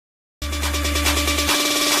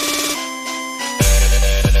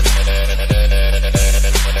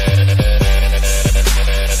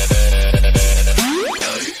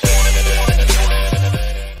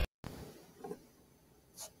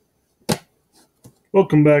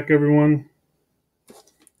Welcome back, everyone.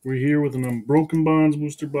 We're here with an Unbroken Bonds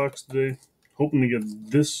booster box today, hoping to get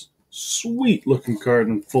this sweet looking card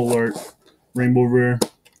in full art, Rainbow Rare.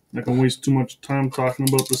 Not gonna waste too much time talking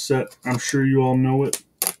about the set. I'm sure you all know it.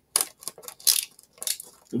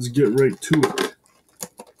 Let's get right to it.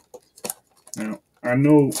 Now, I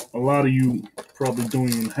know a lot of you probably don't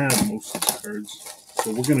even have most of the cards,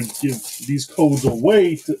 so we're gonna give these codes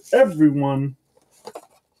away to everyone.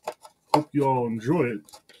 Hope you all enjoy it.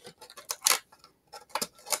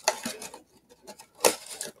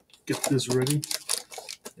 Get this ready.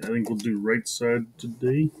 I think we'll do right side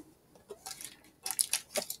today.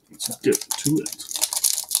 Let's get to it.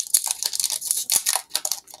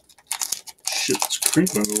 Shit's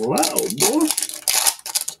crinkling loud, boy.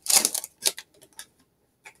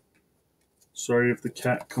 Sorry if the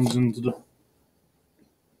cat comes into the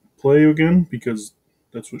play again, because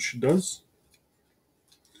that's what she does.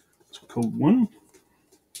 So code 1.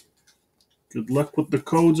 Good luck with the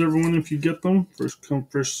codes, everyone, if you get them. First come,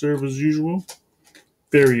 first serve as usual.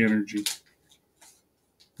 Fairy Energy.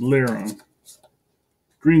 Laron.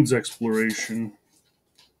 Green's Exploration.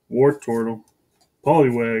 War Turtle.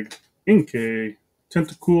 Poliwag. Inkay.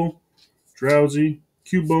 Tentacool. Drowsy.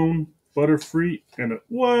 Cubone. Butterfree. And a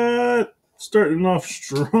what? Starting off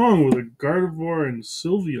strong with a Gardevoir and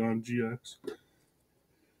Sylveon GX.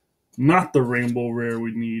 Not the Rainbow Rare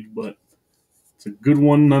we need, but it's a good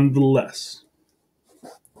one nonetheless.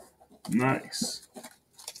 Nice.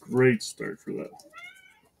 Great start for that.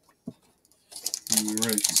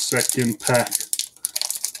 Alright, second pack.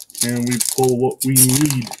 And we pull what we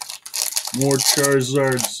need. More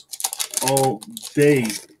Charizards all day.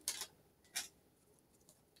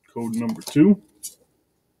 Code number 2.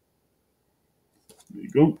 There you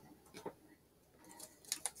go.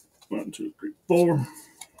 1, 2, 3, 4.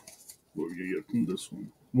 What are we gonna get from this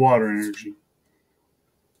one? Water Energy.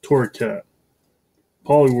 Torracat.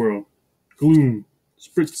 Poliwhirl. Gloom.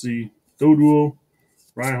 Spritzy. Doduo.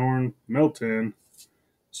 Rhyhorn. Meltan.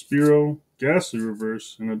 Spearow. Ghastly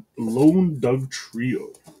Reverse. And a Lone Dug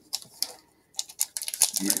Trio.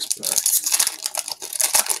 Next pack.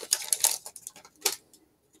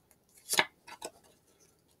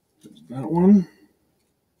 There's that one.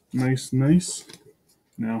 Nice, nice.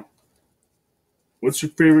 Now, what's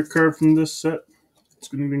your favorite card from this set?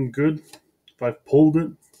 It's anything good? If I pulled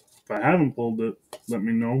it, if I haven't pulled it, let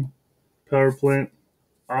me know. Power Plant,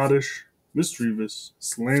 Oddish, Mischievous,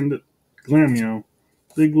 Slandit, Glameow,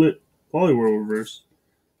 Diglett, Poliwhirl Reverse,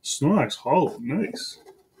 Snorlax Hollow. Nice.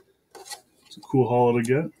 It's a cool hollow to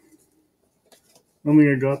get. I don't think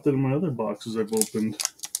I got that in my other boxes I've opened.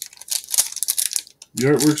 The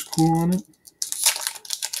artwork's cool on it.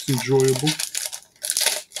 It's enjoyable.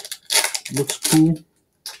 Looks cool.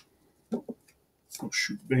 Oh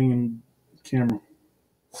shoot, banging the camera.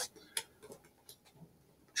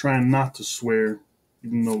 Trying not to swear,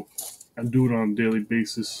 even though I do it on a daily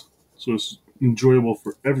basis. So it's enjoyable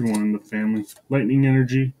for everyone in the family. Lightning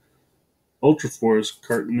Energy, Ultra Force,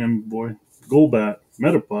 Carton Boy, Golbat,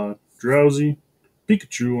 Metapod, Drowsy,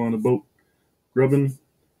 Pikachu on the boat, Grubbin,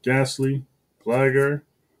 Ghastly, Gligar,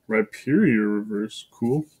 Rhyperior Reverse,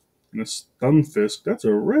 cool, and a Stunfisk. That's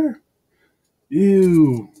a rare.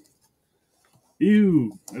 Ew.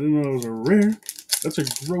 Ew. I didn't know that was a rare. That's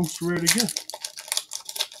a gross rare to get.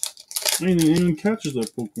 I didn't even catch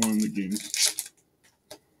that Pokemon in the game.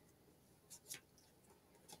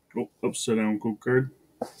 Oh, upside down code card.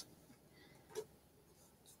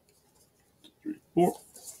 3, 4.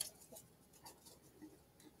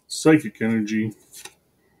 Psychic Energy.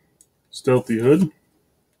 Stealthy Hood.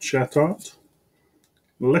 Chatot.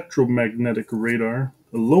 Electromagnetic Radar.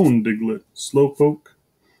 Lone Diglett. Slowpoke.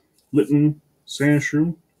 Litten.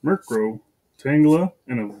 Sandshrew. Murkrow. Tangela.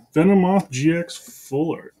 And a Venomoth GX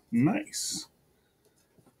full art. Nice.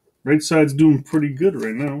 Right side's doing pretty good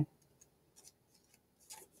right now.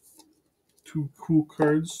 2 cool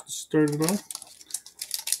cards to start it off.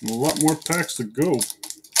 And a lot more packs to go.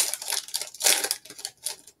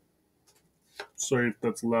 Sorry if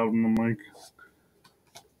that's loud in the mic.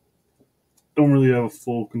 Don't really have a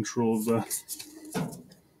full control of that.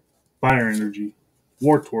 Fire Energy.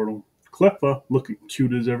 War Turtle. Cleffa, looking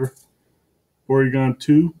cute as ever. Porygon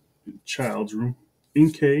 2. Child's Room.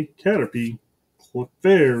 Inkay. Caterpie.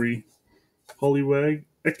 Clefairy. Poliwag.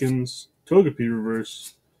 Ekans. Togepi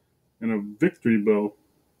Reverse. And a Victory Bell.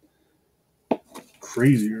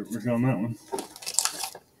 Crazy artwork on that one.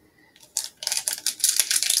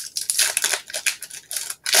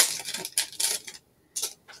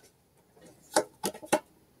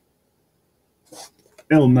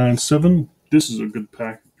 L97. This is a good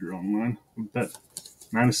pack if you're online. I bet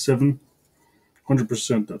 97.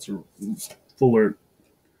 100%. That's a full art.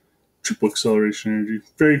 Triple acceleration energy.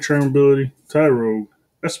 Fairy charm ability. Tyrogue.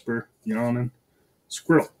 Esper. Yawnin.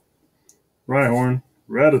 Squirtle. Rhyhorn.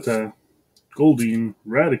 Rattata. Goldeen.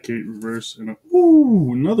 Raticate reverse. And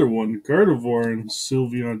another one. Gardevoir and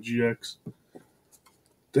Sylveon GX.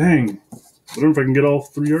 Dang. I wonder if I can get all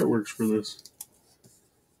 3 artworks for this.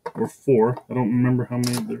 Or 4. I don't remember how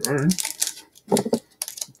many there are.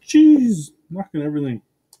 Jeez. Knocking everything.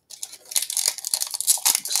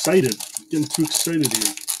 Excited. Getting too excited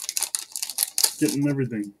here. Getting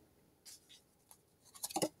everything.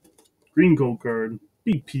 Green gold card.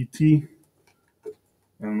 Pt.1.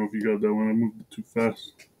 I don't know if you got that one. I moved it too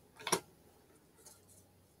fast.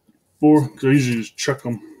 4. Because I usually just chuck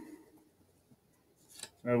them.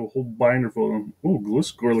 I have a whole binder full of them. Oh,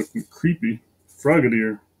 Gliscor looking creepy.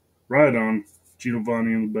 Frogadier. Rhydon.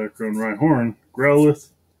 Giovanni in the background. Rhyhorn. Growlithe.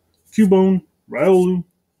 Cubone. Riolu.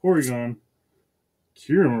 Porygon.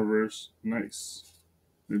 Kyurem reverse. Nice.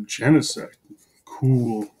 And Genesect.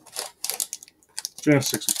 Cool.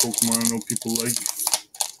 Genesect's a Pokemon I know people like.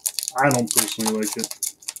 I don't personally like it.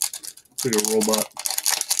 It's like a robot.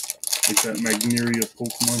 Like that Magneria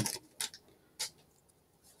Pokemon.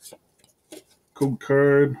 Code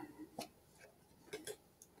card.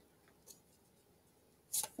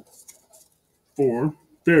 4.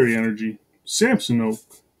 Fairy Energy. Samsonite.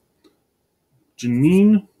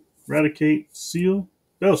 Janine. Raticate. Seal.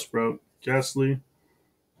 Bellsprout. Ghastly.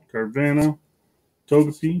 Carvanha.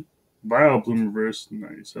 Togepi. Vileplume reverse.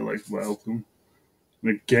 Nice. I like Vileplume. And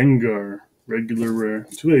a Gengar. Regular rare.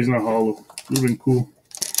 Too bad he's not hollow. Would have been cool.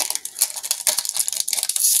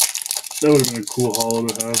 That would have been a cool hollow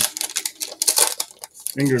to have.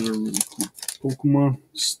 Gengars are really cool Pokemon.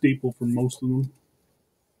 Staple for most of them.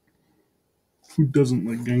 Who doesn't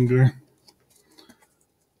like Gengar?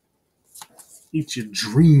 Eat your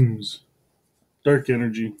dreams. Dark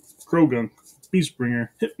Energy. Krogunk. Beastbringer.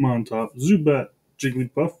 Hitmontop. Zubat.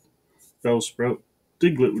 Jigglypuff. Bellsprout.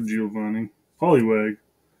 Diglett with Giovanni. Poliwag.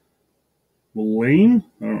 Lane?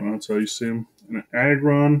 I don't know, that's how you say him. And an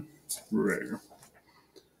Aggron. Rare.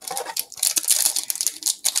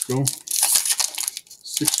 Let's go.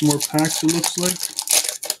 6 more packs, it looks like.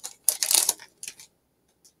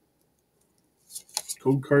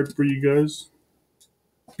 Code card for you guys.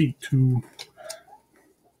 B2.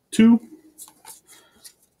 2.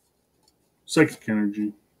 Psychic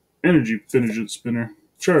Energy. Energy Fidget Spinner.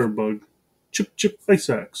 Charbug. Chip Chip Ice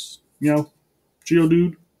Axe. Meow.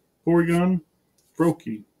 Geodude. Porygon.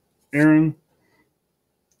 Froakie. Aaron.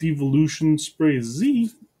 Devolution Spray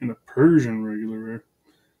Z. And a Persian regular rare.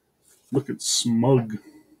 Look at Smug.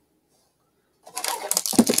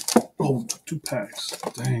 Oh, 2 packs.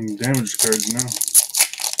 Dang, damage cards now.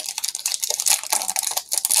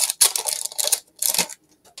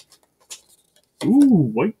 Ooh,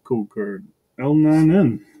 white code card.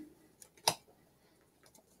 L9N.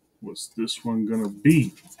 What's this one gonna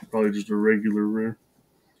be? Probably just a regular rare.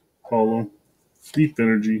 Hollow. Deep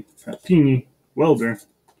Energy. Happini. Welder.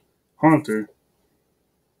 Haunter.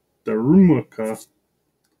 Darumaka.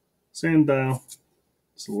 Sandile.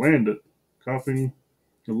 Salandit. Coughing.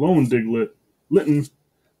 Alone Diglett. Litten.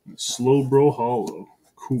 And Slowbro Hollow.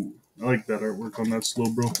 Cool. I like that artwork on that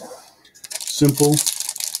Slowbro.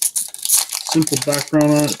 Simple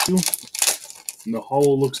background on it too. And the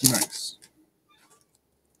hollow looks nice.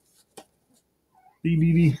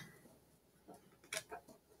 DDD.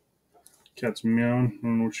 Cat's meowing. I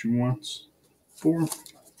don't know what she wants. 4.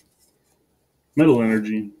 Metal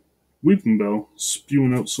Energy. Weeping Bell.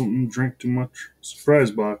 Spewing out something. Drank too much.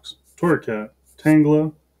 Surprise Box. Torracat.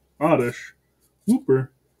 Tangela. Oddish.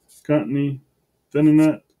 Whooper. Cottony.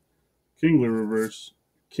 Venonat. Kingler Reverse.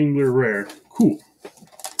 Kingler Rare. Cool.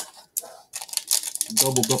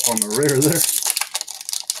 Doubled up on the rare there.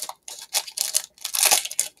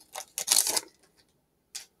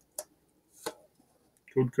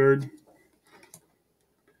 Code card.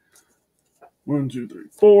 1, 2, 3,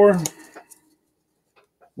 4.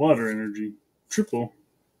 Water Energy. Triple.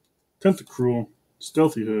 Tentacruel.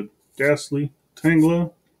 Stealthy Hood. Ghastly.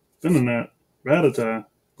 Tangela. Venonat. Rattata.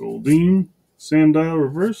 Goldeen. Sandile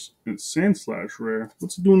Reverse. And Sandslash Rare.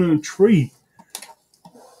 What's it doing in a tree?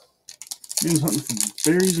 Man's hunting for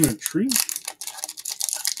berries in a tree?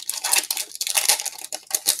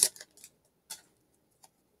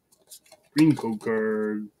 Green code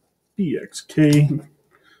card. BXK.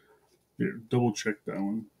 Here, double check that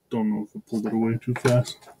one. Don't know if I pulled it away too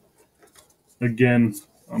fast. Again,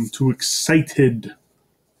 I'm too excited.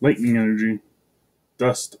 Lightning Energy.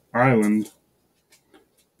 Dust Island.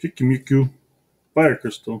 Pikimiku. Fire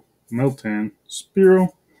Crystal. Meltan. Spearow.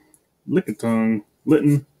 Lickitung.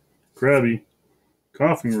 Litten. Krabby.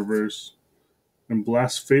 Coughing Reverse, and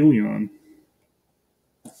Blasphalion.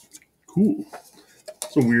 Cool.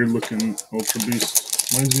 It's a weird looking Ultra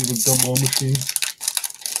Beast. Reminds me of a gumball machine.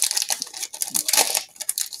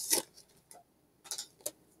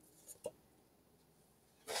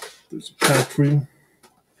 There's a pack for you.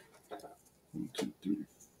 1, 2, 3,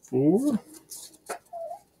 4.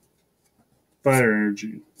 Fire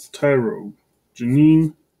Energy, Tyro,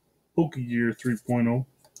 Janine, Pokegear 3.0,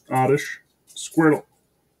 Oddish, Squirtle,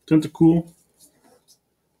 Tentacool,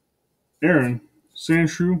 Aaron,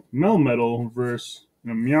 Sandshrew, Melmetal Reverse,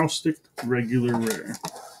 and a Meowstic regular rare.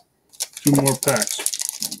 2 more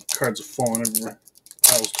packs. Cards are falling everywhere.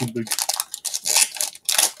 Pile's too big.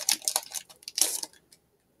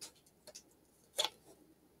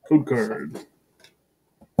 Code card.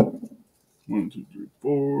 1, 2, 3,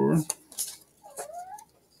 4.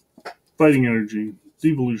 Fighting Energy,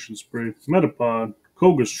 Devolution Spray, Metapod,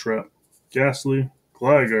 Koga's Trap, Ghastly,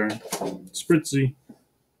 Gligar, Spritzy,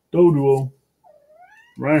 Doduo,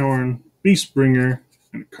 Rhyhorn, Beastbringer,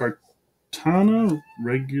 and Kartana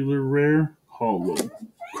regular rare hollow.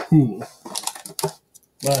 Cool.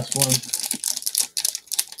 Last one.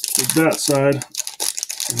 With that side,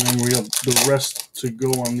 and then we have the rest to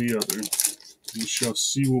go on the other. We shall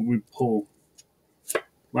see what we pull.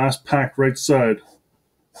 Last pack, right side.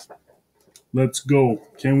 Let's go.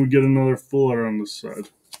 Can we get another full art on this side?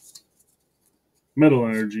 Metal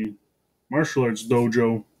Energy, Martial Arts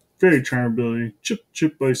Dojo, Fairy Charm Ability,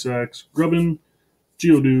 Chip Ice Axe, Grubbin,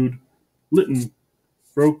 Geodude, Litten,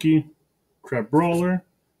 Froakie, Crab Brawler,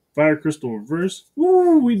 Fire Crystal Reverse.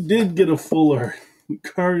 Ooh, we did get a full art.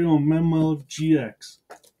 Lucario and Memel GX.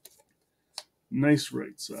 Nice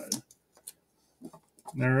right side.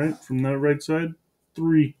 Alright, from that right side,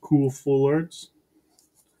 3 cool full arts.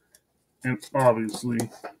 And obviously,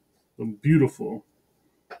 the beautiful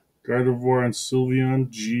Gardevoir and Sylveon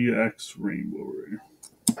GX Rainbow Rare.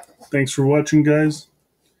 Thanks for watching, guys.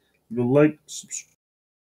 Leave a like, subscribe.